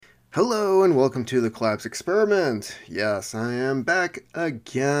Hello and welcome to the Collapse Experiment. Yes, I am back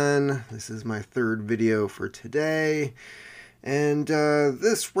again. This is my third video for today. And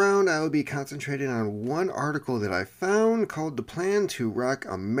this round I will be concentrating on one article that I found called The Plan to Wreck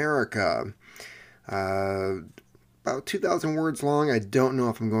America. About 2,000 words long. I don't know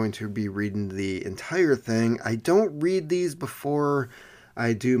if I'm going to be reading the entire thing. I don't read these before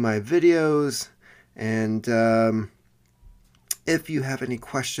I do my videos. And if you have any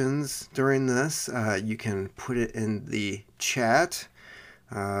questions during this, you can put it in the chat,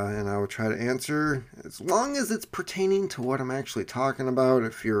 and I will try to answer as long as it's pertaining to what I'm actually talking about.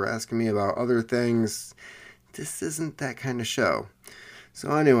 If you're asking me about other things, this isn't that kind of show.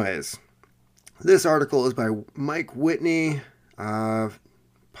 So anyways, this article is by Mike Whitney,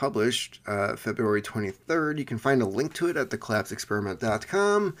 published February 23rd. You can find a link to it at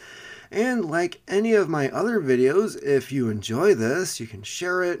thecollapseexperiment.com. And like any of my other videos, if you enjoy this, you can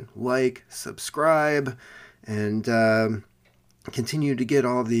share it, like, subscribe, and continue to get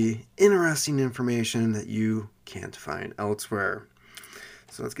all the interesting information that you can't find elsewhere.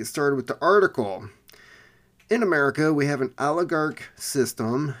 So let's get started with the article. In America, we have an oligarch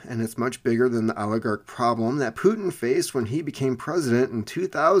system, and it's much bigger than the oligarch problem that Putin faced when he became president in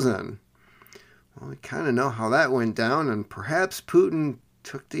 2000. Well, we kind of know how that went down, and perhaps Putin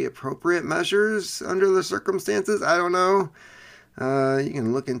took the appropriate measures under the circumstances. I don't know. You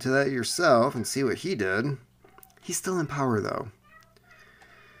can look into that yourself and see what he did. He's still in power, though.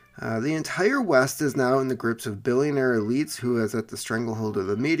 The entire West is now in the grips of billionaire elites who is at the stranglehold of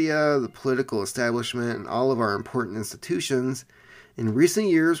the media, the political establishment, and all of our important institutions. In recent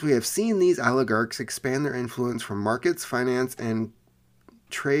years, we have seen these oligarchs expand their influence from markets, finance, and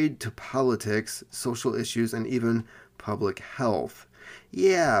trade to politics, social issues, and even public health.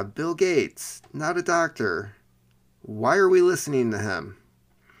 Yeah, Bill Gates, not a doctor. Why are we listening to him?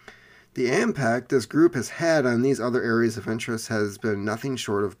 The impact this group has had on these other areas of interest has been nothing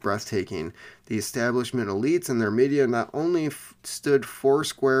short of breathtaking. The establishment elites and their media not only stood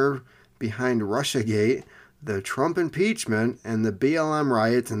foursquare behind Russiagate, the Trump impeachment, and the BLM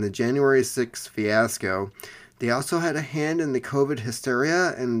riots and the January 6th fiasco, they also had a hand in the COVID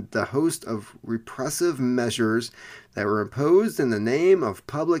hysteria and the host of repressive measures that were imposed in the name of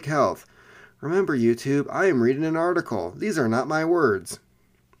public health. Remember, YouTube, I am reading an article. These are not my words.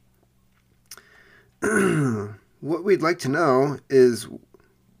 What we'd like to know is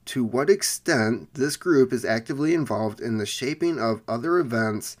to what extent this group is actively involved in the shaping of other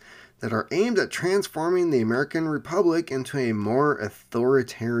events that are aimed at transforming the American Republic into a more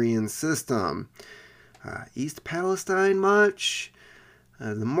authoritarian system. East Palestine much?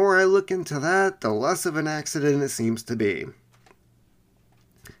 The more I look into that, the less of an accident it seems to be.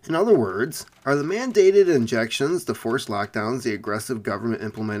 In other words, are the mandated injections, the forced lockdowns, the aggressive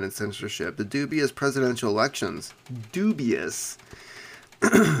government-implemented censorship, the dubious presidential elections, dubious,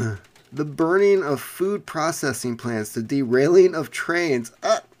 the burning of food processing plants, the derailing of trains,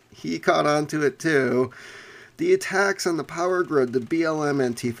 he caught on to it too, the attacks on the power grid, the BLM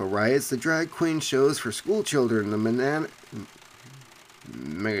Antifa riots, the drag queen shows for school children, the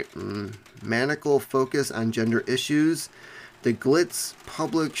maniacal focus on gender issues, the glitz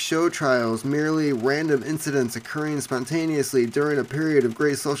public show trials, merely random incidents occurring spontaneously during a period of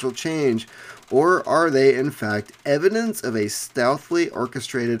great social change, or are they in fact evidence of a stealthily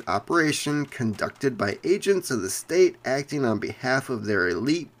orchestrated operation conducted by agents of the state acting on behalf of their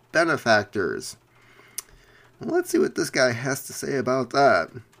elite benefactors? Well, let's see what this guy has to say about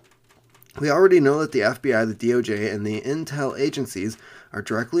that. We already know that the FBI, the DOJ, and the intel agencies are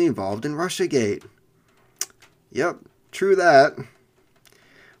directly involved in Russiagate. Yep, true that.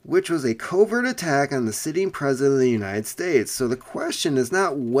 Which was a covert attack on the sitting president of the United States. So the question is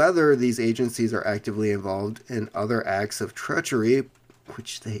not whether these agencies are actively involved in other acts of treachery,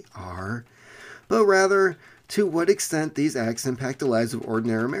 which they are, but rather to what extent these acts impact the lives of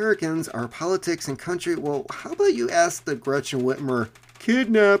ordinary Americans, our politics and country. Well, how about you ask the Gretchen Whitmer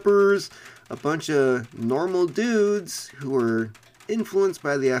kidnappers, a bunch of normal dudes who were influenced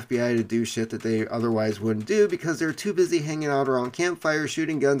by the FBI to do shit that they otherwise wouldn't do because they're too busy hanging out around campfires,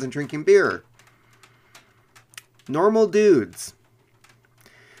 shooting guns, and drinking beer. Normal dudes.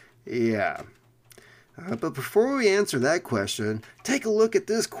 Yeah. But before we answer that question, take a look at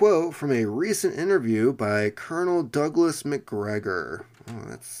this quote from a recent interview by Colonel Douglas Macgregor. Oh,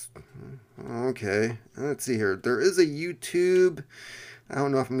 that's okay. Let's see here. There is a YouTube. I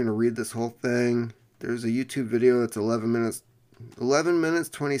don't know if I'm going to read this whole thing. There's a YouTube video that's 11 minutes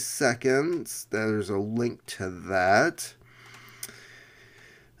 20 seconds. There's a link to that.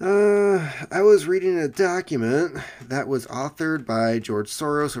 I was reading a document that was authored by George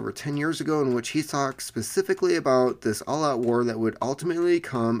Soros over 10 years ago, in which he talks specifically about this all-out war that would ultimately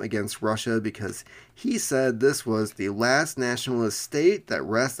come against Russia, because he said this was the last nationalist state that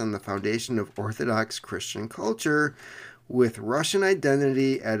rests on the foundation of Orthodox Christian culture with Russian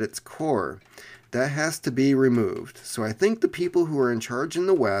identity at its core. That has to be removed. So I think the people who are in charge in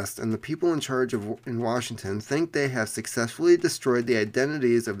the West and the people in charge in Washington think they have successfully destroyed the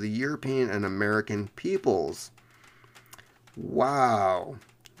identities of the European and American peoples. Wow.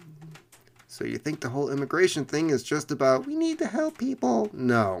 So you think the whole immigration thing is just about, we need to help people?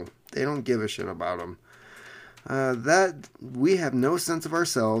 No, they don't give a shit about them. That we have no sense of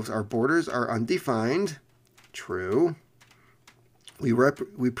ourselves. Our borders are undefined. True.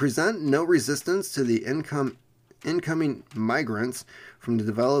 We present no resistance to the incoming migrants from the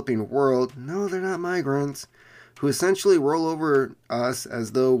developing world. No, they're not migrants. Who essentially roll over us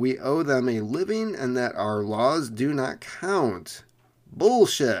as though we owe them a living and that our laws do not count.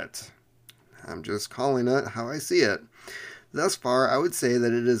 Bullshit. I'm just calling it how I see it. Thus far, I would say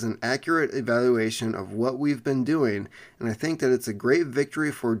that it is an accurate evaluation of what we've been doing, and I think that it's a great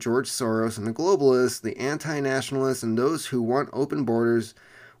victory for George Soros and the globalists, the anti-nationalists, and those who want open borders,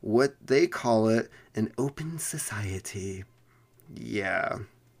 what they call it, an open society. Yeah.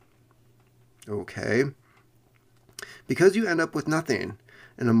 Okay. Because you end up with nothing.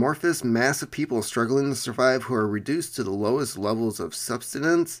 An amorphous mass of people struggling to survive who are reduced to the lowest levels of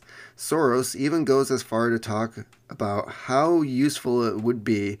subsistence. Soros even goes as far to talk about how useful it would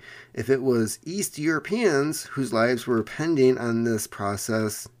be if it was East Europeans whose lives were pending on this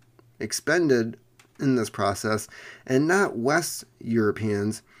process, expended in this process, and not West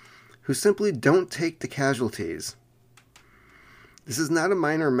Europeans who simply don't take the casualties. This is not a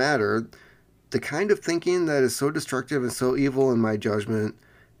minor matter. The kind of thinking that is so destructive and so evil in my judgment,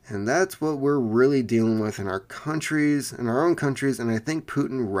 and that's what we're really dealing with in our countries, in our own countries, and I think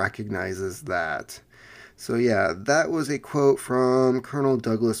Putin recognizes that. So yeah, that was a quote from Colonel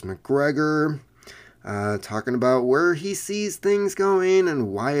Douglas Macgregor, talking about where he sees things going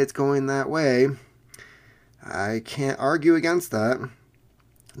and why it's going that way. I can't argue against that.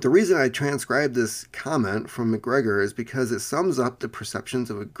 The reason I transcribed this comment from Macgregor is because it sums up the perceptions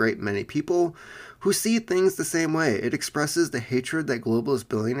of a great many people who see things the same way. It expresses the hatred that globalist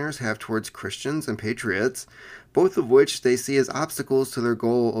billionaires have towards Christians and patriots, both of which they see as obstacles to their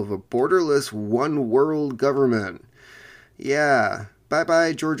goal of a borderless one-world government. Yeah,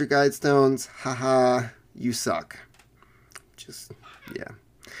 bye-bye Georgia Guidestones, haha, you suck. Yeah.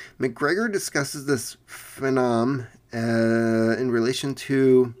 Macgregor discusses this phenomenon in relation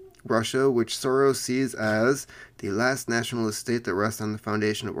to Russia, which Soros sees as the last nationalist state that rests on the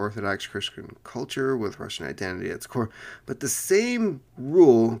foundation of Orthodox Christian culture with Russian identity at its core. But the same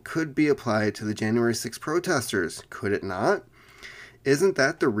rule could be applied to the January 6 protesters, could it not? Isn't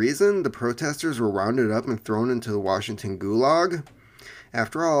that the reason the protesters were rounded up and thrown into the Washington Gulag?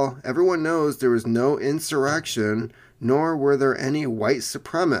 After all, everyone knows there was no insurrection, nor were there any white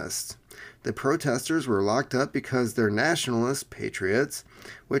supremacists. The protesters were locked up because they're nationalist patriots,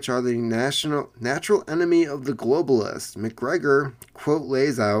 which are the natural enemy of the globalists. Macgregor, quote,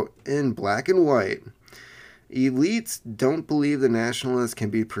 lays out in black and white. Elites don't believe the nationalists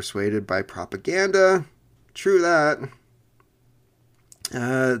can be persuaded by propaganda. True that.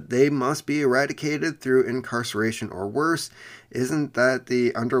 They must be eradicated through incarceration or worse. Isn't that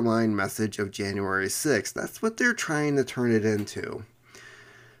the underlying message of January 6th? That's what they're trying to turn it into.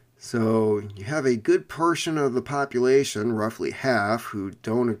 So you have a good portion of the population, roughly half, who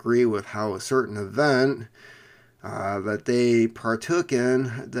don't agree with how a certain event that they partook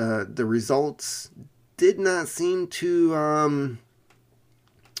in, the results did not seem to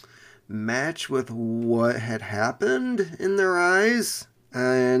match with what had happened in their eyes,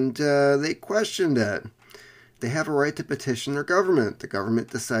 and they questioned it. They have a right to petition their government. The government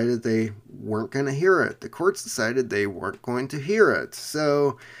decided they weren't going to hear it. The courts decided they weren't going to hear it.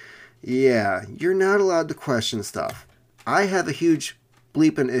 So yeah, you're not allowed to question stuff. I have a huge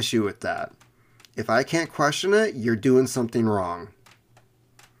bleeping issue with that. If I can't question it, you're doing something wrong.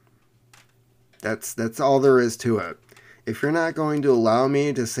 That's all there is to it. If you're not going to allow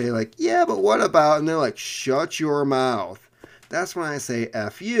me to say like, yeah, but what about, and they're like, shut your mouth. That's when I say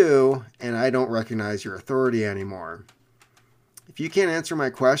F you, and I don't recognize your authority anymore. If you can't answer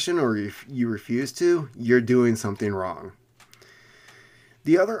my question or if you refuse to, you're doing something wrong.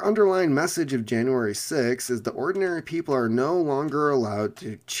 The other underlying message of January 6 is that ordinary people are no longer allowed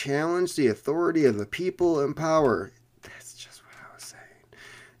to challenge the authority of the people in power. That's just what I was saying.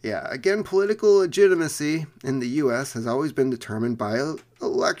 Yeah, again, political legitimacy in the U.S. has always been determined by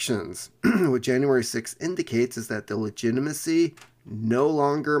elections. What January 6th indicates is that the legitimacy no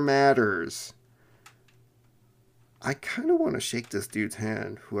longer matters. I kind of want to shake this dude's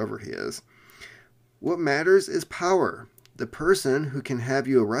hand, whoever he is. What matters is power. The person who can have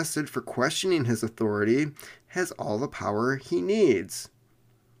you arrested for questioning his authority has all the power he needs.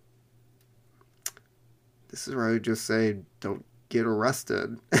 This is where I would just say, don't get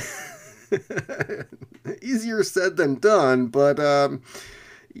arrested. Easier said than done, but the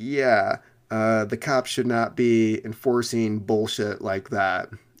cops should not be enforcing bullshit like that.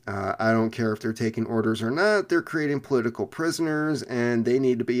 I don't care if they're taking orders or not. They're creating political prisoners, and they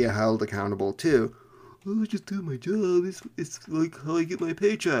need to be held accountable too. I just do my job. It's like how I get my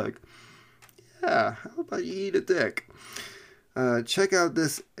paycheck. Yeah, how about you eat a dick? Check out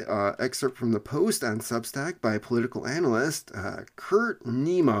this excerpt from the Post on Substack by political analyst Kurt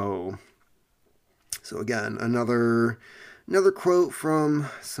Nemo. So again, another quote from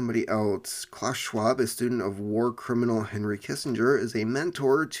somebody else. Klaus Schwab, a student of war criminal Henry Kissinger, is a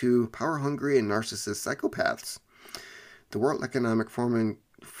mentor to power-hungry and narcissist psychopaths. The World Economic Forum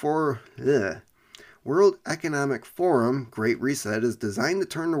Great Reset is designed to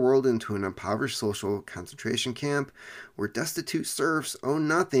turn the world into an impoverished social concentration camp where destitute serfs own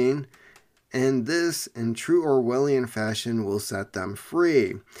nothing, and this, in true Orwellian fashion, will set them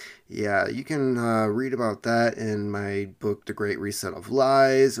free. Yeah, you can read about that in my book, The Great Reset of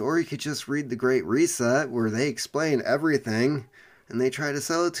Lies, or you could just read The Great Reset, where they explain everything, and they try to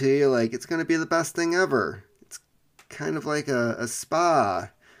sell it to you like it's going to be the best thing ever. It's kind of like a spa,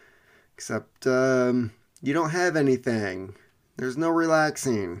 except you don't have anything. There's no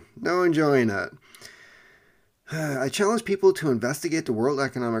relaxing, no enjoying it. I challenge people to investigate the World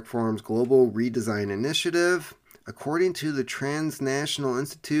Economic Forum's Global Redesign Initiative. According to the Transnational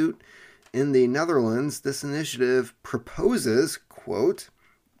Institute in the Netherlands, this initiative proposes, quote,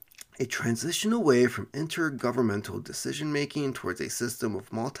 a transition away from intergovernmental decision-making towards a system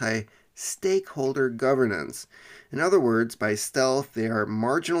of multi-stakeholder governance. In other words, by stealth, they are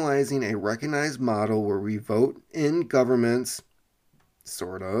marginalizing a recognized model where we vote in governments,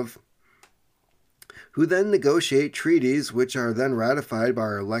 sort of, who then negotiate treaties which are then ratified by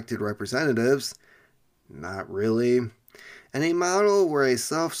our elected representatives. Not really. And a model where a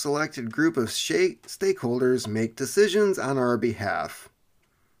self-selected group of stakeholders make decisions on our behalf.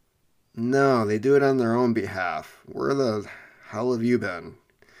 No, they do it on their own behalf. Where the hell have you been?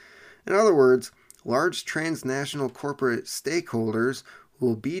 In other words, large transnational corporate stakeholders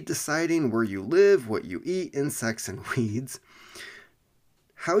will be deciding where you live, what you eat, insects and weeds,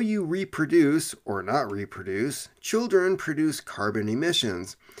 how you reproduce or not reproduce, children produce carbon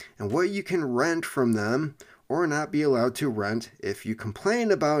emissions, and what you can rent from them or not be allowed to rent if you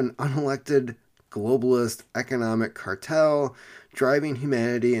complain about an unelected globalist economic cartel driving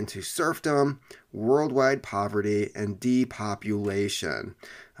humanity into serfdom, worldwide poverty, and depopulation.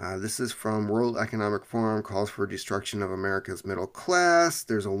 This is from World Economic Forum, calls for destruction of America's middle class.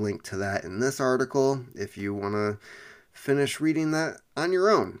 There's a link to that in this article if you want to finish reading that on your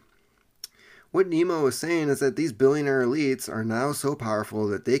own. What Nemo is saying is that these billionaire elites are now so powerful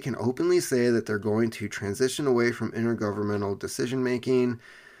that they can openly say that they're going to transition away from intergovernmental decision-making,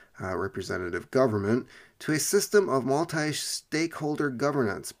 representative government, to a system of multi-stakeholder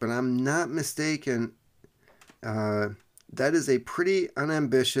governance. But I'm not mistaken, that is a pretty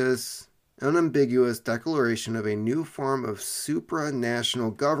unambiguous declaration of a new form of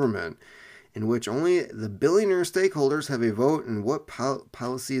supranational government, in which only the billionaire stakeholders have a vote in what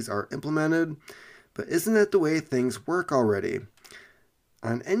policies are implemented. But isn't that the way things work already?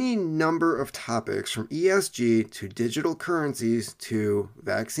 On any number of topics, from ESG to digital currencies to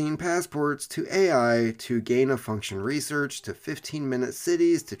vaccine passports to AI to gain-of-function research to 15-minute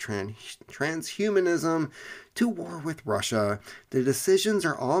cities to transhumanism to war with Russia, the decisions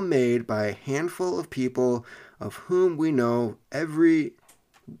are all made by a handful of people of whom we know every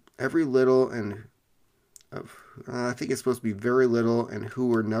little and of I think it's supposed to be very little, and who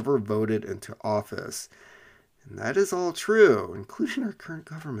were never voted into office. And that is all true, including our current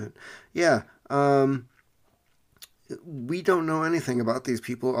government. Yeah, we don't know anything about these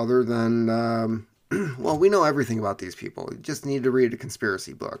people other than, well, we know everything about these people. You just need to read a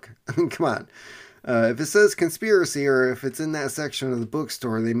conspiracy book. I mean, come on. If it says conspiracy, or if it's in that section of the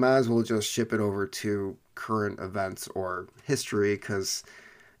bookstore, they might as well just ship it over to current events or history, because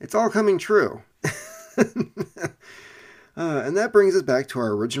it's all coming true. And that brings us back to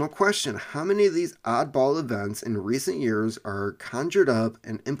our original question. How many of these oddball events in recent years are conjured up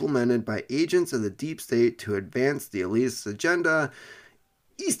and implemented by agents of the deep state to advance the elitist agenda?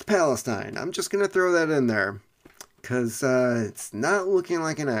 East Palestine. I'm just going to throw that in there. because it's not looking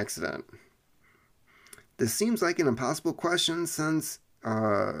like an accident. This seems like an impossible question since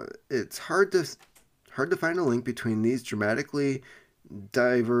it's hard to find a link between these dramatically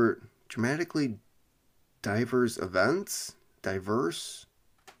diverse events. Diverse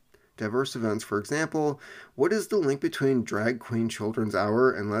events. For example, what is the link between Drag Queen Children's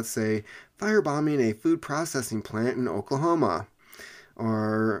Hour and, let's say, firebombing a food processing plant in Oklahoma?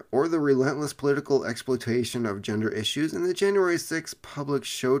 Or the relentless political exploitation of gender issues in the January 6th public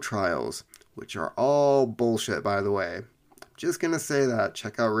show trials, which are all bullshit, by the way. Just gonna say that.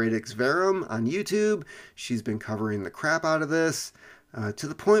 Check out Radix Verum on YouTube. She's been covering the crap out of this to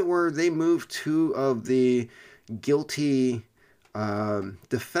the point where they moved two of the guilty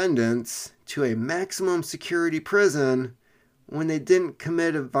defendants to a maximum security prison when they didn't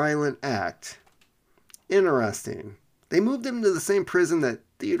commit a violent act. Interesting. They moved him to the same prison that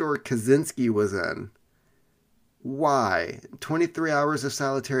Theodore Kaczynski was in. Why? 23 hours of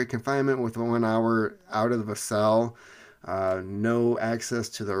solitary confinement with 1 hour out of a cell. No access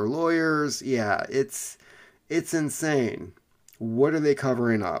to their lawyers. Yeah, it's insane. What are they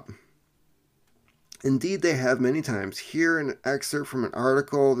covering up? Indeed, they have many times. Here, an excerpt from an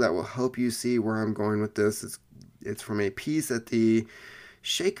article that will help you see where I'm going with this. It's from a piece at the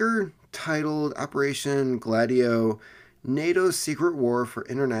Shaker titled Operation Gladio, NATO's Secret War for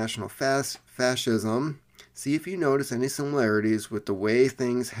International Fascism. See if you notice any similarities with the way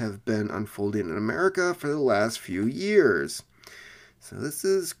things have been unfolding in America for the last few years. So this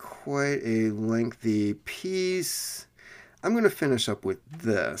is quite a lengthy piece. I'm going to finish up with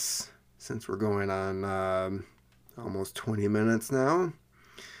this, since we're going on almost 20 minutes now.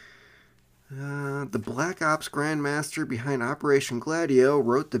 The Black Ops Grandmaster behind Operation Gladio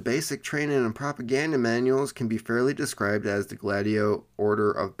wrote the basic training and propaganda manuals can be fairly described as the Gladio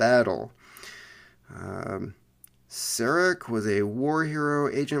Order of Battle. Sarek was a war hero,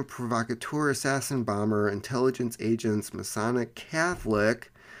 agent, provocateur, assassin, bomber, intelligence agents, Masonic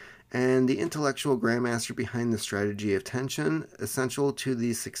Catholic, and the intellectual grandmaster behind the strategy of tension, essential to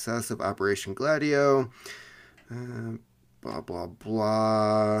the success of Operation Gladio. Blah, blah,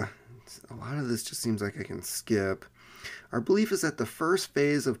 blah. A lot of this just seems like I can skip. Our belief is that the first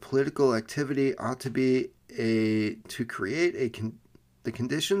phase of political activity ought to be to create the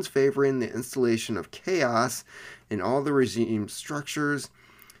conditions favoring the installation of chaos in all the regime structures.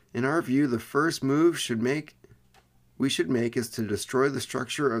 In our view, the first move we should make is to destroy the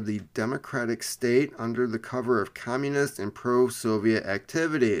structure of the democratic state under the cover of communist and pro-Soviet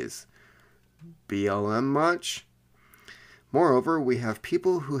activities. BLM much? Moreover, we have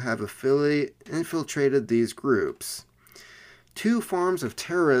people who have infiltrated these groups. Two forms of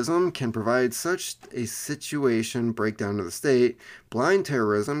terrorism can provide such a situation breakdown of the state: blind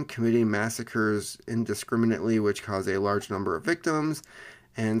terrorism, committing massacres indiscriminately which cause a large number of victims,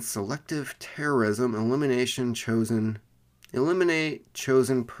 and selective terrorism, eliminate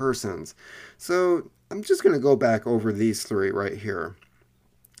chosen persons. So I'm just going to go back over these three right here.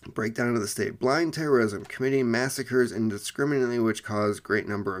 Breakdown of the state: blind terrorism, committing massacres indiscriminately which cause great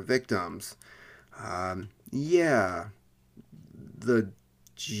number of victims. The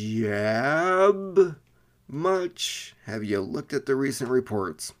jab much? Have you looked at the recent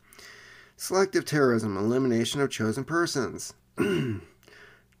reports? Selective terrorism, elimination of chosen persons.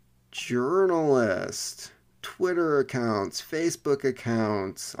 Journalists, Twitter accounts, Facebook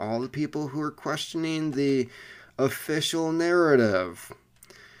accounts, all the people who are questioning the official narrative.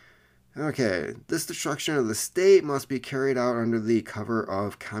 Okay, this destruction of the state must be carried out under the cover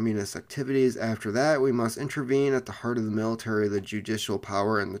of communist activities. After that, we must intervene at the heart of the military, the judicial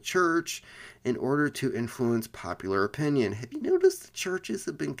power, and the church in order to influence popular opinion. Have you noticed the churches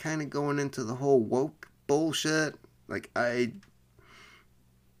have been kind of going into the whole woke bullshit?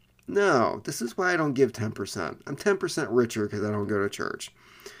 No, this is why I don't give 10%. I'm 10% richer because I don't go to church.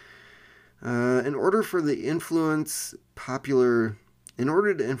 In order to influence popular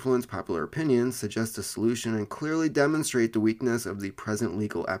opinion, suggest a solution, and clearly demonstrate the weakness of the present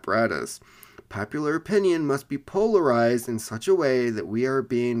legal apparatus. Popular opinion must be polarized in such a way that we are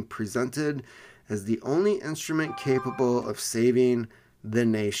being presented as the only instrument capable of saving the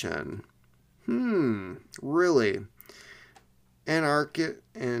nation. Really? Anarchic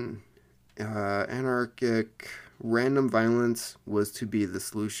random violence was to be the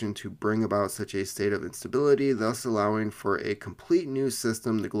solution to bring about such a state of instability, thus allowing for a complete new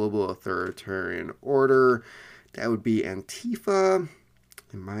system, the global authoritarian order. That would be Antifa,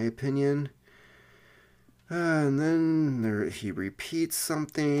 in my opinion. And then he repeats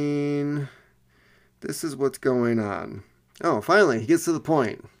something. This is what's going on. Oh, finally, he gets to the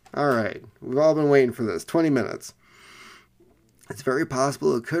point. All right, we've all been waiting for this. 20 minutes. It's very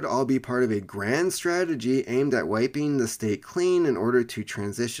possible it could all be part of a grand strategy aimed at wiping the state clean in order to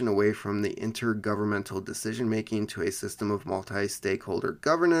transition away from the intergovernmental decision making to a system of multi stakeholder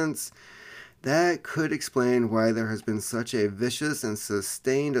governance. That could explain why there has been such a vicious and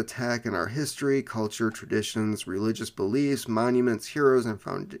sustained attack in our history, culture, traditions, religious beliefs, monuments, heroes,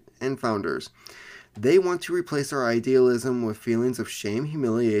 and founders. They want to replace our idealism with feelings of shame,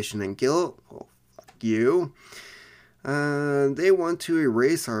 humiliation, and guilt. Well, fuck you. They want to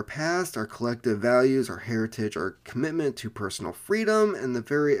erase our past, our collective values, our heritage, our commitment to personal freedom, and the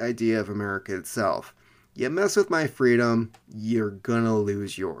very idea of America itself. You mess with my freedom, you're gonna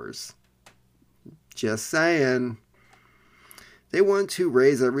lose yours. Just saying. They want to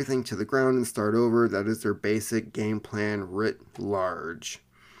raze everything to the ground and start over. That is their basic game plan writ large.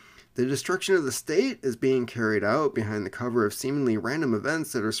 The destruction of the state is being carried out behind the cover of seemingly random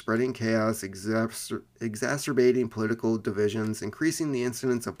events that are spreading chaos, exacerbating political divisions, increasing the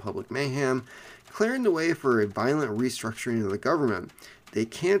incidence of public mayhem, clearing the way for a violent restructuring of the government. They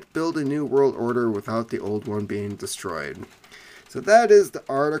can't build a new world order without the old one being destroyed. So that is the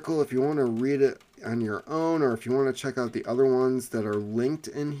article. If you want to read it on your own, or if you want to check out the other ones that are linked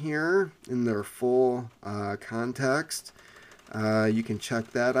in here in their full context, you can check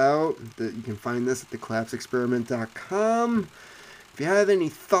that out. You can find this at thecollapseexperiment.com. If you have any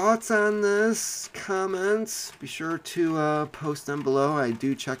thoughts on this, comments, be sure to post them below. I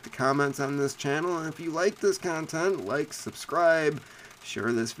do check the comments on this channel. And if you like this content, like, subscribe,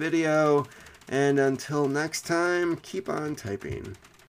 share this video. And until next time, keep on typing.